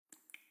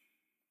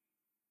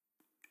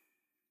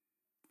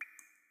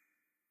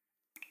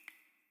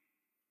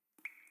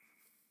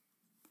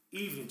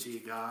Evening to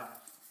you, God.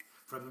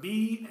 From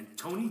me and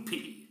Tony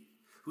P.,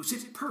 who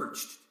sits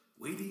perched,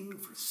 waiting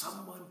for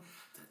someone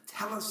to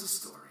tell us a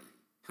story.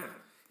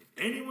 If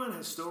anyone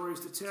has stories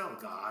to tell,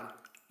 God,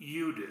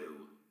 you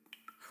do.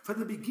 From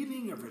the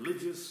beginning of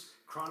religious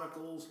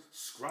chronicles,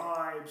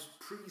 scribes,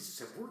 priests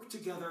have worked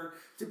together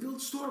to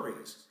build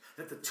stories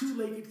that the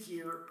two-legged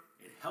hear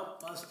and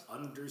help us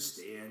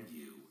understand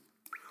you.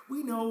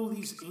 We know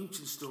these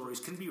ancient stories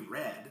can be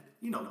read.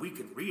 We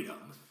can read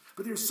them.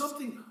 But there's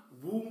something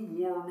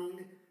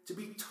womb-warming to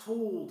be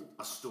told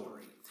a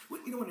story.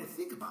 When I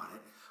think about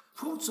it,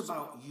 quotes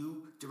about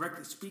you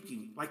directly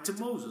speaking, like to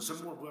Moses,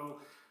 are more,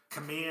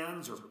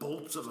 commands or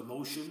bolts of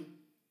emotion.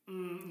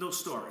 No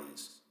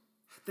stories.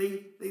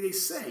 They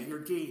say your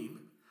game,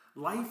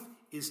 life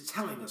is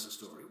telling us a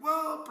story.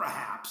 Well,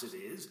 perhaps it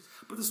is,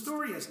 but the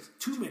story has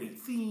too many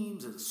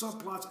themes and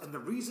subplots, and the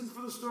reason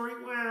for the story,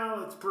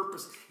 its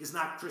purpose is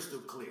not crystal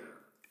clear.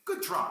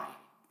 Good try.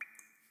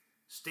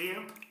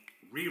 Stamp,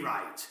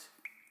 rewrite.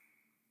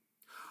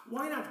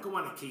 Why not go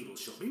on a cable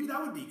show? Maybe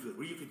that would be good,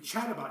 where you can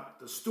chat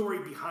about the story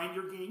behind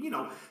your game.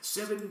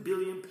 7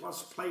 billion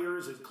plus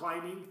players and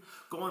climbing.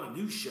 Go on a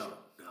news show.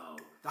 No.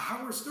 The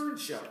Howard Stern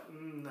Show.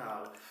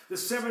 No. The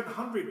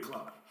 700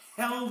 Club.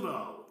 Hell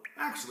no.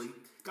 Actually,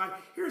 God,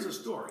 here's a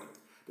story.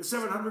 The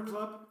 700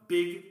 Club,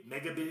 big,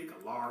 mega big,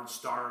 a large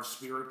star of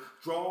spirit,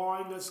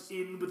 drawing us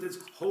in with its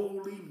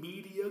holy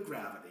media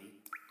gravity.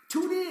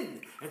 Tune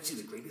in and see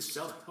the greatest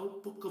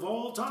self-help book of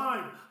all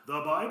time, the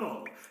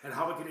Bible, and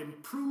how it can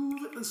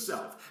improve the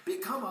self,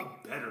 become a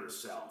better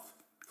self.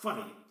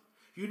 Funny,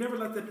 you never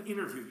let them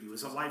interview you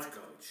as a life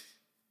coach.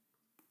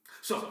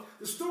 So,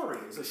 the story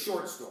is a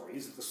short story.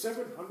 Is that the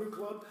 700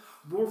 Club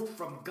morphed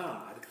from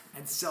God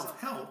and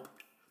self-help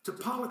to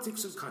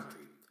politics and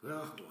country.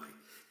 Oh boy.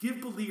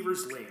 Give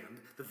believers land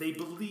that they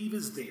believe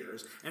is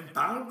theirs and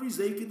boundaries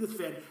they can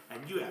defend,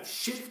 and you have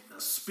shit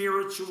the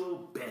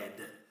spiritual bed.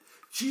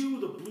 Cue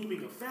the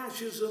blooming of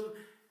fascism,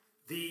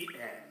 the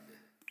end.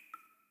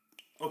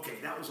 Okay,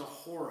 that was an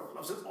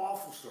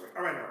awful story.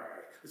 All right.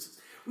 Listen,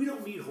 we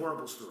don't need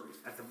horrible stories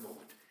at the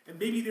moment. And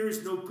maybe there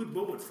is no good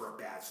moment for a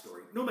bad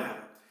story. No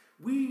matter.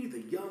 We,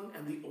 the young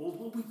and the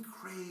old, we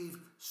crave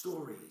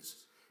stories.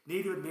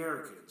 Native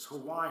Americans,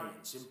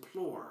 Hawaiians,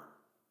 implore.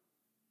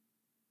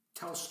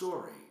 Tell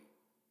story.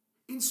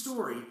 In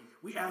story,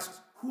 we ask,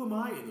 who am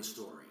I in the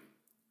story?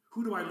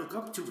 Who do I look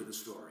up to in the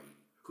story?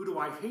 Who do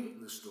I hate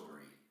in the story?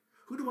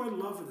 Who do I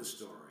love in the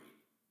story?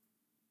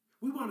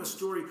 We want a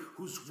story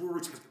whose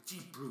words have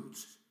deep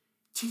roots.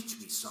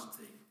 Teach me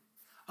something.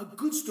 A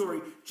good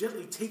story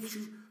gently takes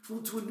you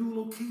to a new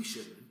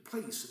location,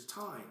 place, and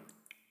time.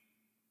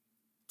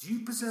 Do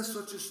you possess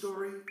such a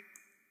story?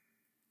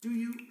 Do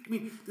you?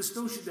 This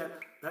notion that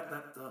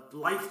the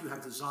life you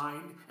have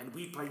designed and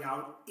we play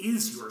out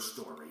is your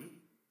story,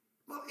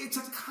 well, it's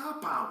a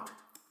cop-out.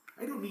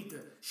 I don't need to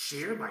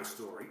share my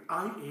story.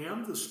 I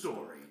am the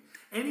story.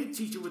 Any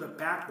teacher with a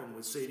backbone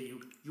would say to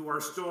you, you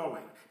are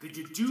stalling. Did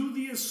you do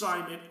the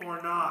assignment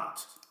or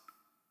not?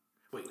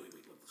 Wait.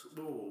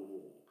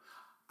 Whoa.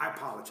 I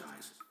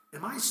apologize.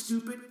 Am I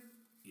stupid?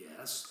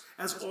 Yes.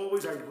 As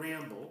always, I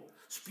ramble,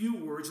 spew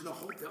words in the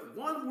hope that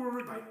one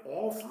word might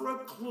offer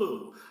a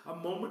clue, a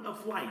moment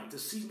of light to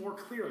see more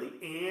clearly.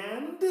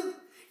 And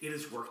it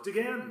has worked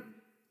again.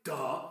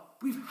 Duh.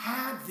 We've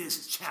had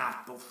this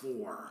chat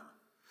before.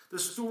 The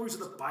stories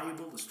of the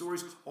Bible, the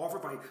stories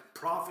offered by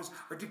prophets,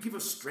 are to give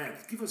us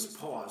strength, give us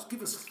pause,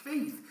 give us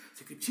faith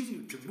to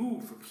continue to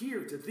move from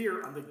here to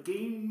there on the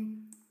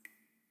game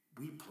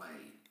we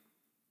play.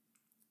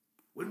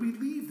 When we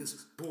leave this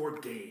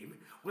board game,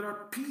 when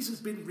our piece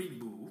has been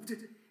removed,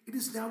 it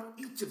is now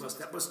each of us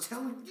that must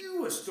tell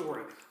you a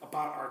story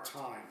about our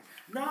time.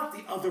 Not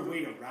the other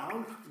way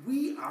around.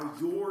 We are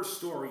your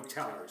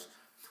storytellers,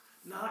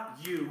 not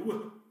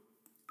you.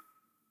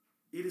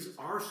 It is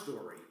our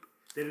story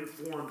that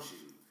informs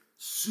you,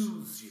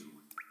 soothes you,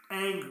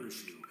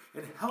 angers you,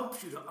 and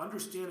helps you to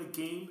understand a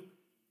game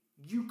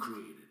you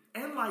created,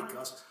 and like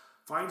us,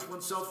 finds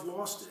oneself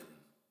lost in.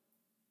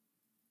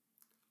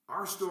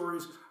 Our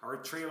stories are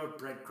a trail of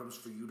breadcrumbs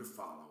for you to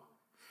follow.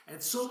 And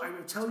so I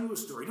will tell you a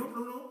story.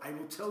 No, I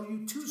will tell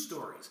you 2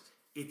 stories.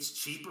 It's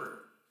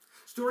cheaper.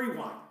 Story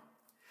 1.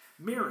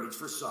 Marriage,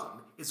 for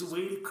some, is a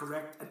way to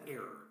correct an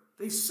error.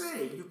 They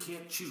say you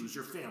can't choose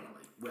your family.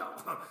 Well,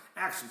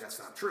 actually, that's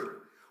not true.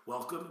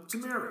 Welcome to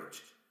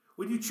marriage.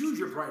 When you choose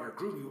your bride or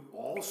groom, you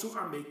also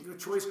are making a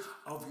choice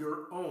of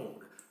your own,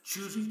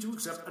 choosing to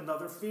accept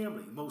another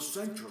family, most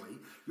centrally,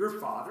 your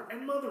father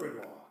and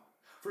mother-in-law.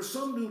 For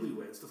some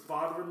newlyweds, the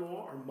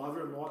father-in-law or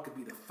mother-in-law could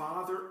be the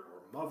father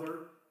or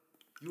mother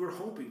you were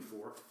hoping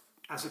for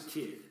as a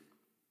kid.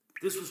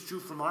 This was true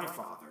for my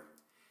father.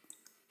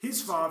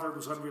 His father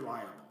was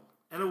unreliable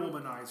and a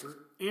womanizer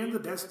and the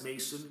best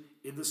mason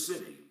in the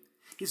city.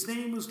 His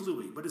name was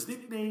Louis, but his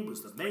nickname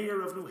was the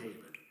Mayor of New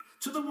Haven.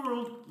 To the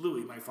world,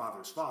 Louis, my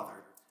father's father,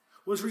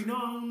 was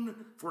renowned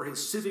for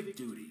his civic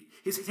duty.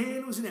 His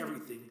hand was in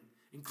everything,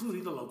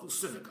 including the local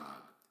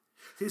synagogue.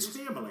 His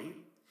family,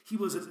 he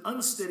was an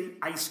unsteady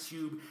ice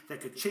cube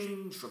that could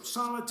change from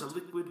solid to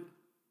liquid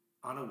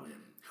on a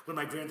whim. When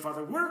my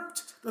grandfather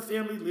worked, the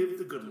family lived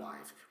the good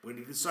life. When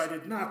he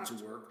decided not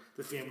to work,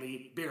 the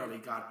family barely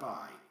got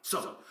by.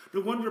 So,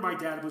 no wonder my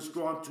dad was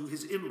drawn to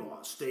his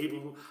in-laws,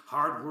 stable,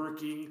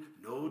 hard-working,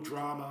 no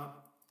drama.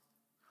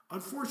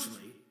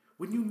 Unfortunately,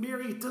 when you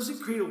marry, it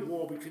doesn't create a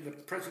wall between the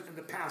present and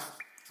the past.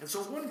 And so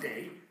one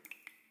day,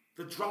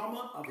 the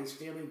drama of his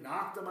family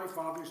knocked on my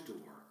father's door.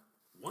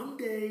 One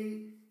day,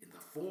 in the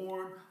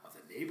form of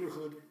the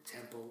neighborhood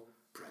temple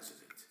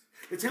president.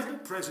 The temple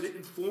president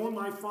informed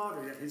my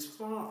father that his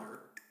father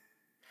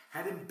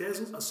had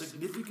embezzled a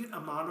significant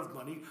amount of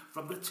money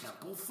from the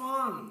temple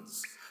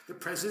funds. The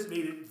president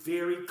made it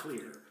very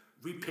clear,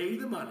 repay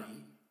the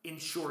money in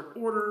short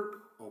order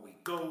or we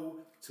go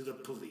to the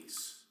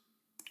police.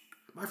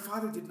 My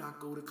father did not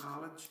go to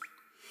college.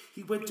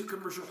 He went to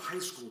commercial high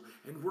school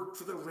and worked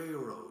for the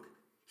railroad.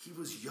 He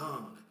was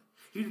young.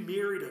 He'd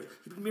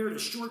been married a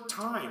short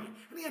time,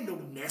 and he had no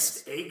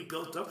nest egg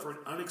built up for an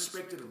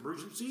unexpected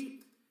emergency.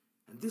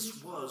 And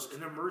this was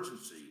an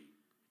emergency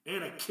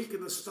and a kick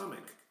in the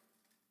stomach.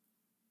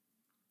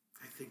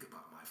 I think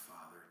about my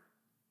father.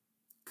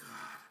 God,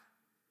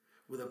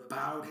 with a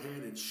bowed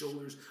head and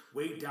shoulders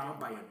weighed down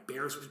by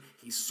embarrassment,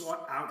 he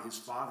sought out his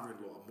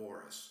father-in-law,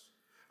 Morris.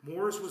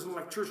 Morris was an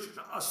electrician,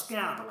 a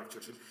scab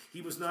electrician.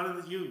 He was not in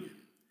the union,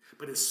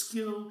 but his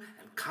skill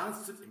and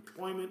constant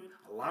employment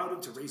allowed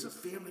him to raise a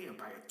family and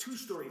buy a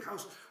 2-story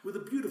house with a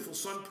beautiful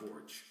sun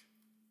porch.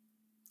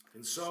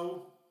 And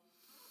so,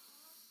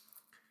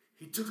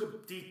 he took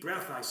a deep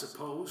breath, I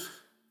suppose,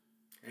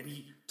 and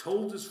he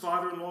told his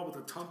father-in-law what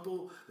the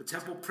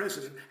temple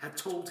president had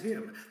told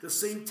him, the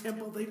same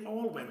temple they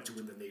all went to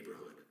in the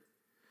neighborhood.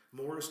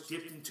 Morris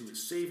dipped into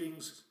his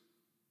savings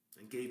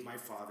and gave my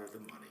father the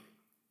money.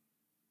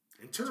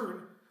 In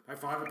turn, my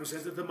father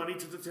presented the money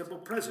to the temple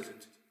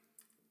president,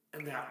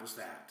 and that was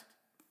that.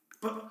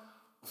 But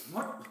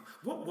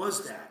what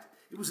was that?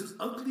 It was an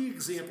ugly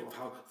example of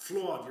how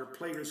flawed your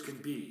players can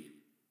be.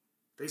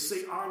 They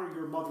say honor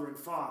your mother and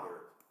father.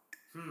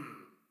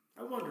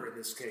 I wonder in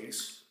this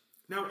case.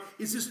 Now,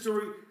 is this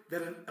story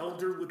that an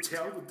elder would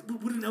tell?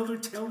 Would an elder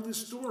tell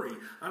this story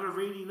on a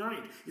rainy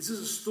night? Is this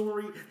a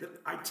story that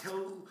I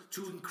tell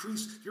to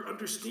increase your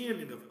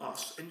understanding of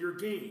us and your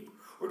game?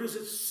 Or does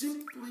it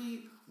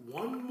simply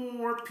one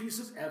more piece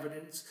of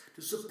evidence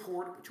to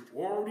support what you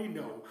already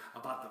know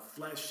about the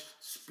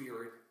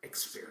flesh-spirit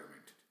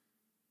experiment?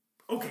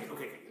 Okay.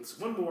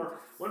 Listen, one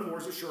more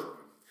is a short one.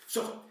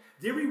 So,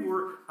 there we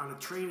were on a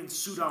train in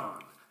Sudan,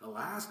 the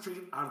last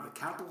train out of the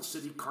capital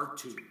city,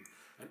 Khartoum,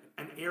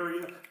 an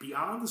area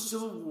beyond the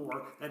Civil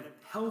War that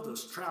held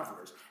us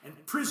travelers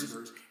and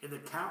prisoners in the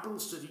capital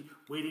city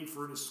waiting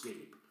for an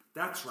escape.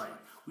 That's right,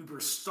 we were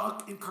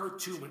stuck in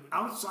Khartoum, and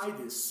outside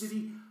this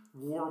city,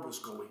 war was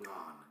going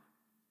on.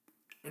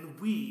 And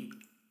we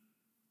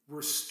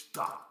were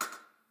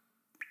stuck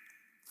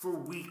for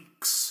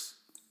weeks.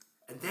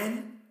 And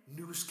then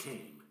news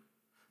came.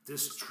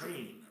 This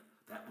train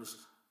that was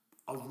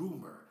a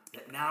rumor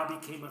that now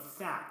became a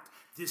fact.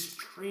 This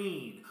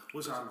train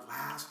was our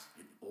last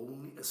and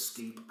only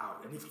escape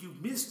out. And if you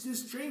missed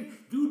this train,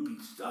 you'd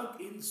be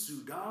stuck in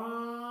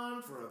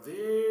Sudan for a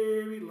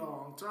very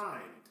long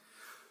time.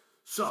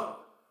 So,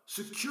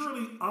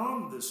 securely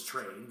on this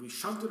train, we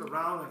shunted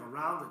around and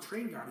around the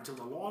train yard until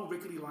the long,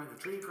 rickety line of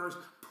train cars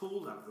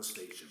pulled out of the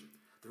station.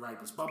 The ride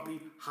was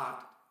bumpy,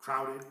 hot,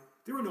 crowded.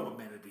 There were no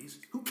amenities.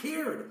 Who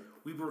cared?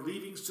 We were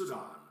leaving Sudan.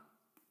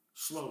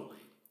 Slowly.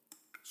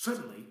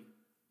 Suddenly,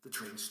 the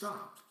train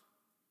stopped.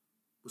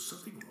 Was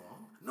something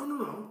wrong?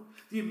 No.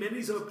 The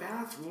amenities of a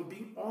bathroom were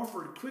being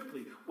offered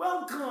quickly.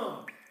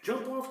 Welcome!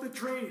 Jump off the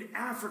train.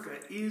 Africa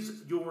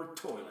is your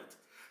toilet.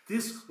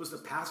 This was the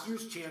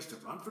passenger's chance to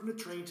run from the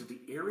train to the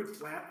arid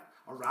flat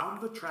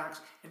around the tracks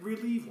and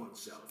relieve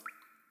oneself.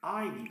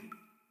 I needed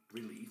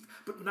relief,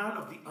 but not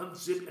of the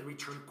unzip and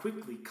return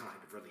quickly kind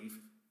of relief.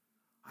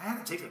 I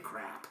had to take a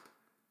crap.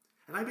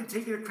 And I've been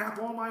taking a crap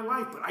all my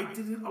life, but I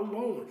did it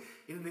alone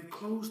in an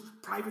enclosed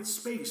private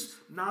space.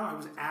 Now I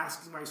was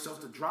asking myself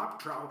to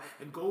drop trowel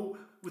and go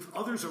with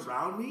others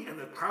around me and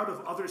the crowd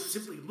of others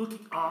simply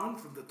looking on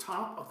from the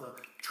top of the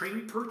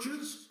train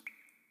perches.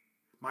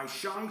 My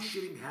shy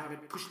shitting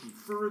habit pushed me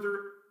further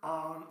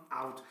on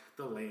out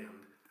the land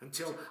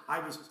until I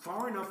was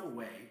far enough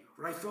away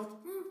where I felt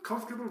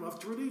comfortable enough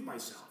to relieve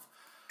myself.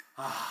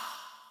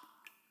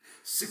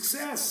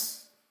 Success!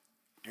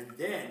 And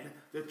then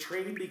the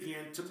train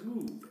began to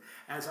move.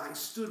 As I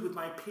stood with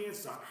my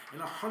pants down and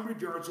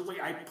 100 yards away,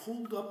 I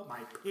pulled up my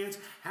pants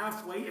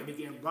halfway and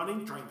began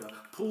running, trying to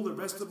pull the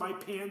rest of my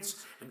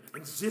pants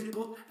and zip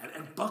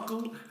and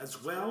buckle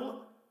as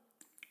well.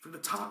 From the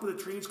top of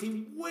the trains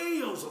came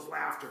wails of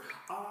laughter.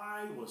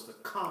 I was the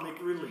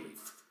comic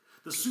relief.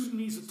 The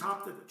Sudanese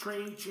atop the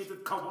train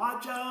chanted,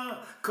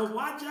 "Kawaja!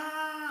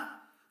 Kawaja!"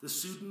 The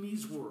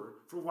Sudanese word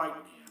for white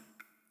man.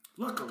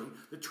 Luckily,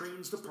 the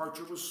train's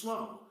departure was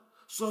slow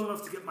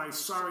enough to get my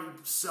sorry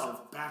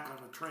self back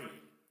on the train.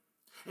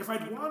 If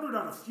I'd wandered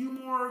on a few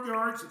more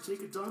yards to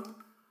take a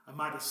dump, I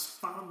might have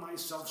found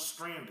myself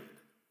stranded.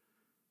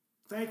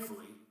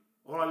 Thankfully,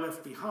 All I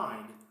left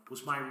behind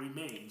was my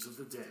remains of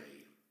the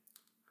day.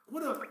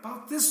 What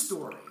about this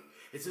story?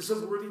 Is this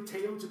a worthy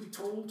tale to be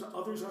told to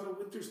others on a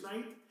winter's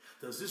night?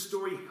 Does this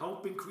story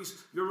help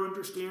increase your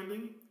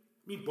understanding?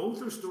 I mean,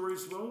 both are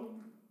stories, well,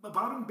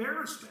 about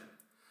embarrassment.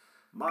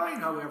 Mine,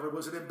 however,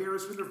 was an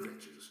embarrassment of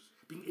riches.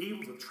 Being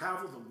able to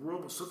travel the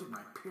world was something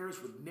my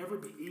parents would never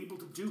be able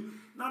to do,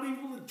 not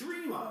able to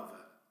dream of.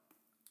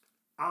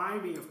 I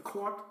may have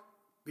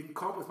been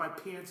caught with my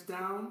pants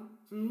down,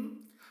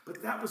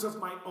 but that was of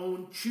my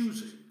own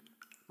choosing.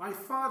 My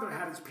father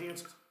had his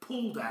pants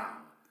pulled down,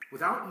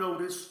 without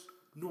notice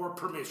nor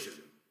permission.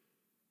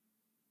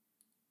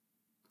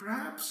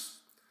 Perhaps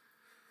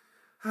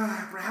we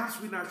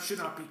should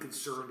not be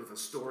concerned if a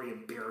story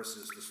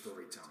embarrasses the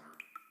storyteller.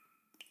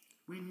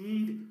 We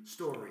need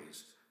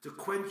stories to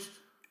quench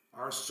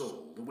our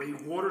soul the way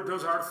water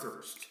does our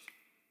thirst.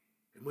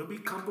 And when we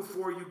come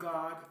before you,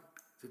 God,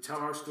 to tell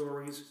our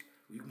stories,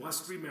 we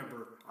must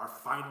remember our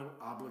final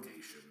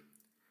obligation.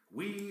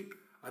 We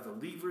are the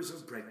levers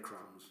of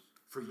breadcrumbs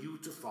for you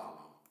to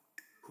follow,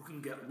 who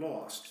can get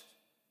lost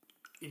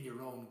in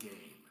your own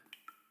game.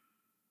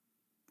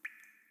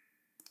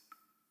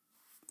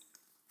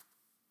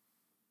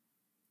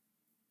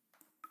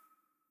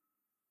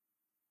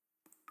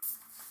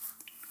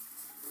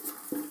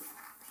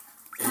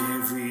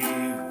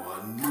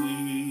 Everyone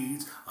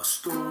needs a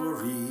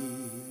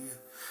story.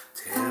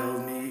 Tell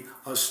me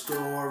a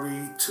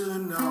story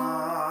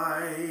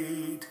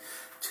tonight.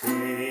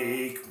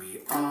 Take me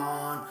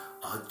on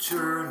a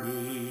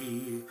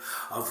journey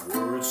of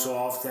words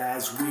soft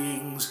as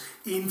wings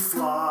in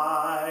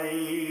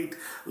flight.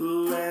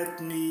 Let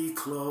me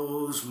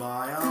close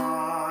my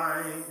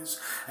eyes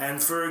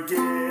and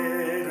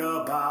forget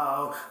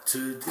about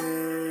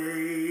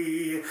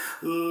today.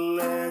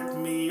 Let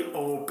me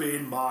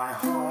open my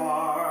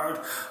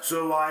heart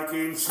so I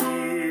can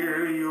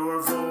hear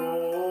your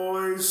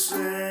voice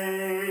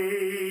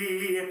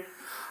say,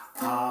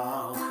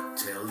 I'll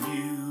tell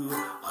you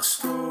a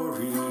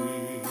story.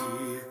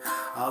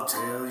 I'll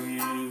tell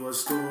you a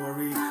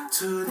story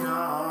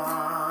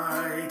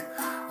tonight.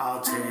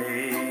 I'll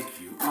take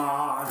you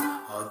on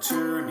a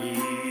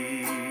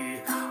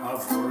journey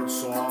of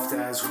words soft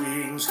as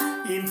wings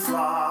in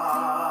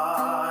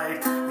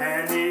flight.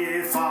 And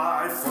if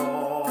I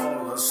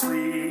fall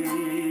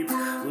asleep,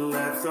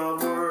 let the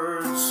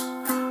words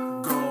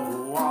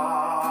go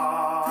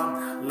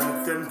on.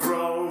 Let them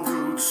grow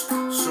roots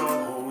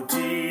so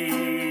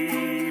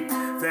deep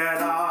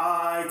that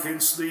I can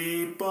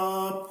sleep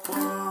upon.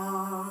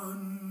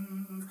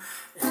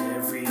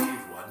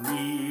 Everyone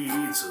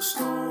needs a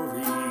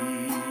story.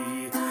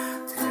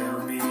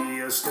 Tell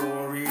me a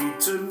story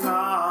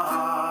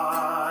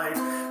tonight.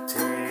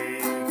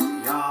 Take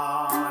me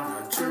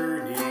on a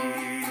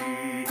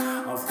journey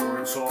of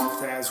words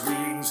soft as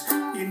wings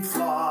in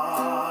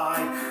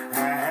flight.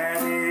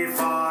 And if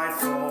I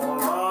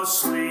fall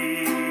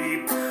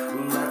asleep,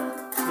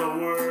 let the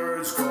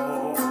words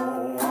go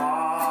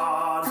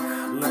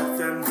on. Let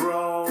them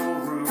grow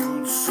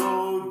roots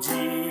so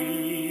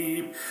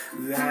deep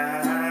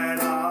that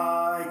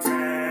I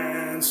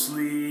can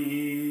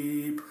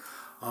sleep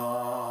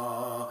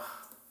upon.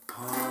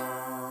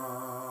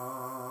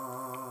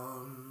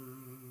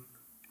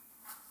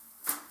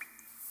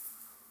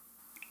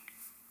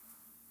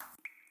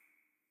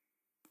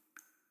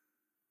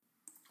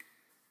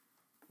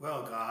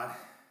 Well, God,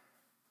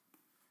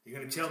 you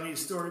gonna tell me a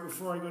story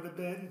before I go to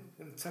bed?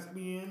 Gonna tuck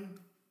me in?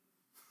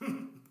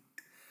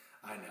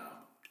 I know.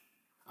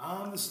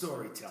 I'm the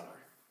storyteller.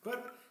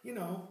 But,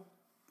 I'm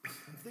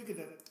thinking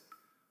that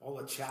all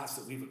the chats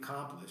that we've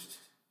accomplished,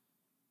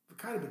 we've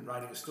kind of been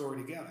writing a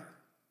story together.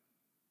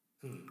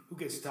 Who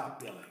gets top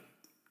billing?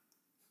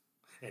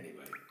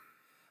 Anyway,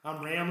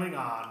 I'm rambling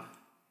on.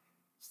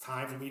 It's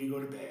time for me to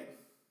go to bed.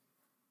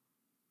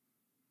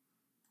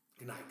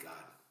 Good night,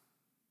 God.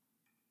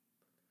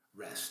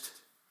 Rest.